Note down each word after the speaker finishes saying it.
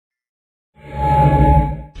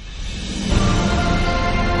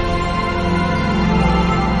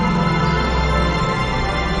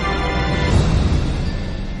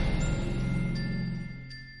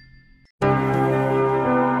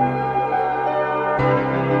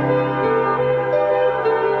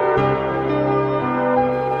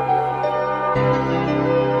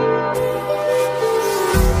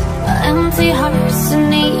Empty hearts and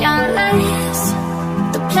neon lights,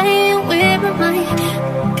 they're playing with my mind.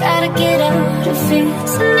 Gotta get out of here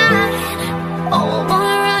tonight. Oh, I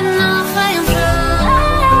wanna run off and fly,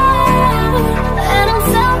 and I'll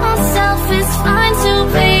tell myself it's fine to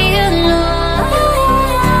be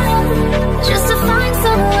alone, just to find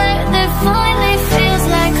somewhere that finally feels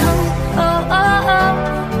like home. Oh, oh, oh.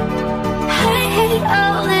 I hate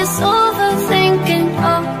all this overthinking. Oh,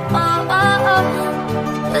 oh, oh, oh.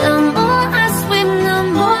 The more I swim, the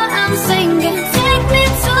more I'm sinking. Take me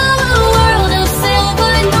to a world of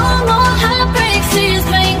silver, no more heartbreaks, tears,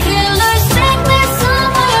 painkillers. Take me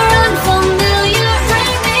somewhere unfamiliar,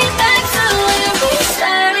 bring me back to where we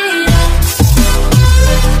started.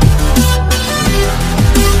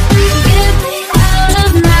 Get me out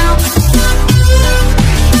of now,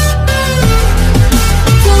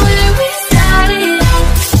 to where we started.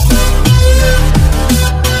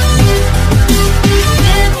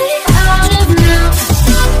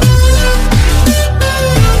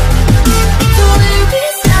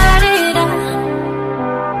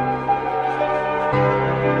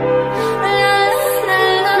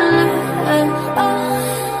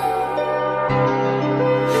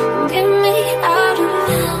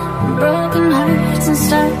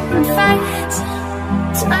 Starting fights,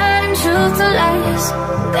 turning truth to lies.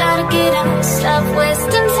 Gotta get out, stop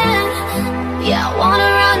wasting time. Yeah, I wanna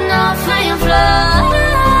run off and fly,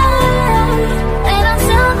 and I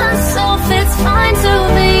tell myself it's fine to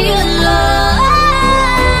be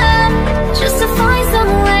alone, just to find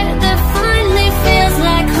somewhere that finally feels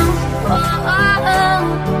like home. Oh, oh, oh.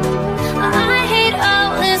 I hate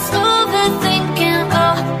all this overthinking. Oh,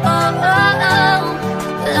 oh, oh, oh.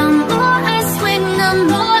 The more I swing, the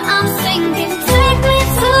more I'm sinking. Take me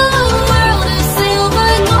to a world of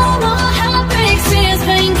silver, no more heartbreaks, tears,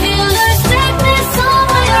 painkillers. Take me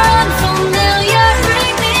somewhere unfamiliar,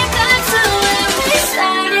 bring me back to where we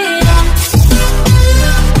started.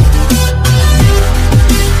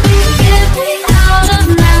 Get me out of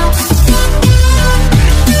now, to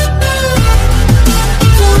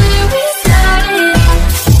where we started.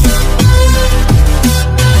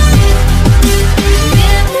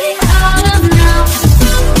 Get me out of now,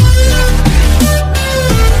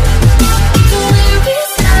 to where we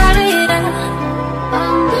started.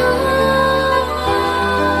 Oh, no.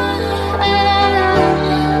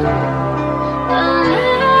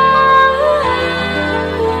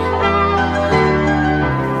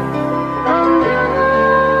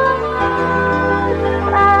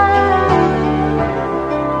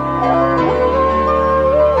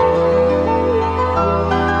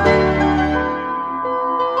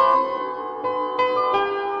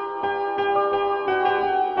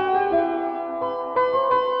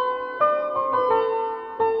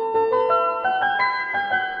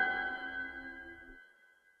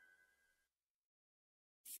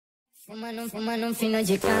 Fumando um fino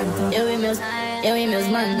de canto. Eu e meus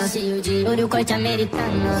manos, cheio de ouro, corte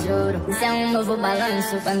americano. Juro, isso é um novo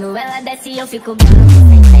balanço. Quando ela desce eu fico branco.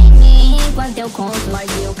 Senta em mim enquanto eu conto.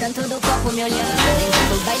 Morde o canto do copo me olhando. Dentro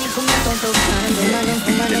do baile com meu tom tocando. Fumando um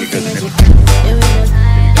fino de canto. Eu e meus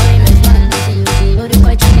manos, cheio de ouro,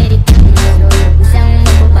 corte americano. Juro, isso é um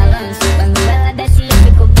novo balanço. Quando ela desce eu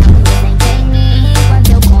fico branco. Senta em mim enquanto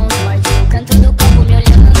eu conto. Morde o canto do copo me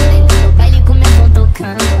olhando. Dentro do baile com meu tom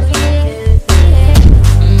tocando.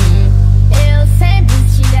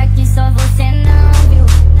 Só você não viu.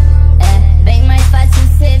 É bem mais fácil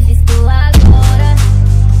ser visto agora.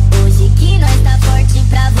 Hoje que nós tá forte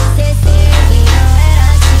pra você ser. E não era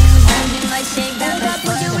assim onde nós chegamos. Um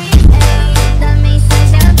copo de whisky, também sei.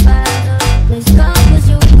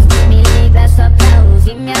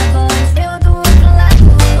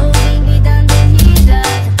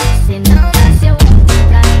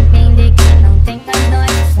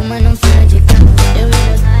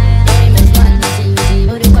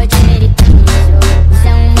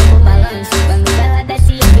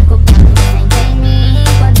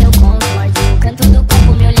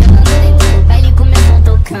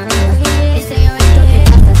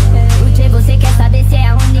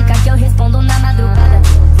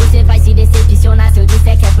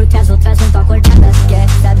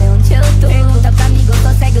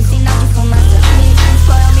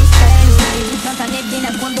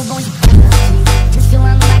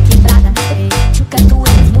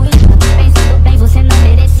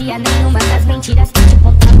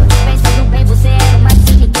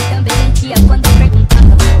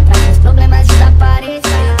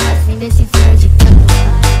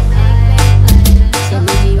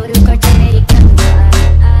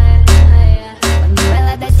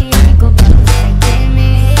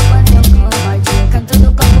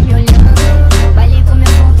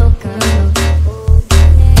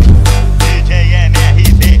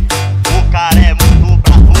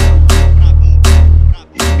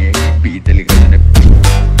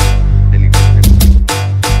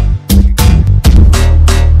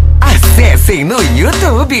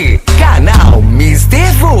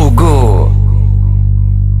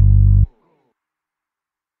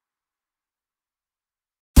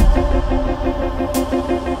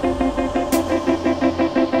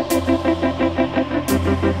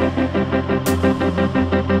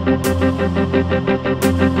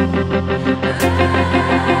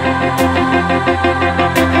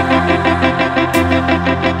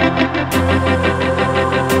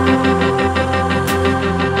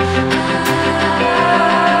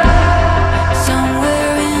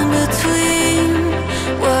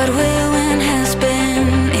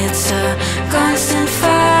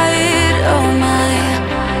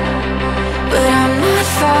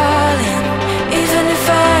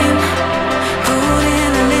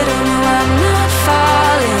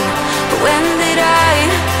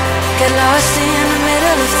 get lost in the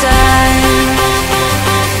middle of time.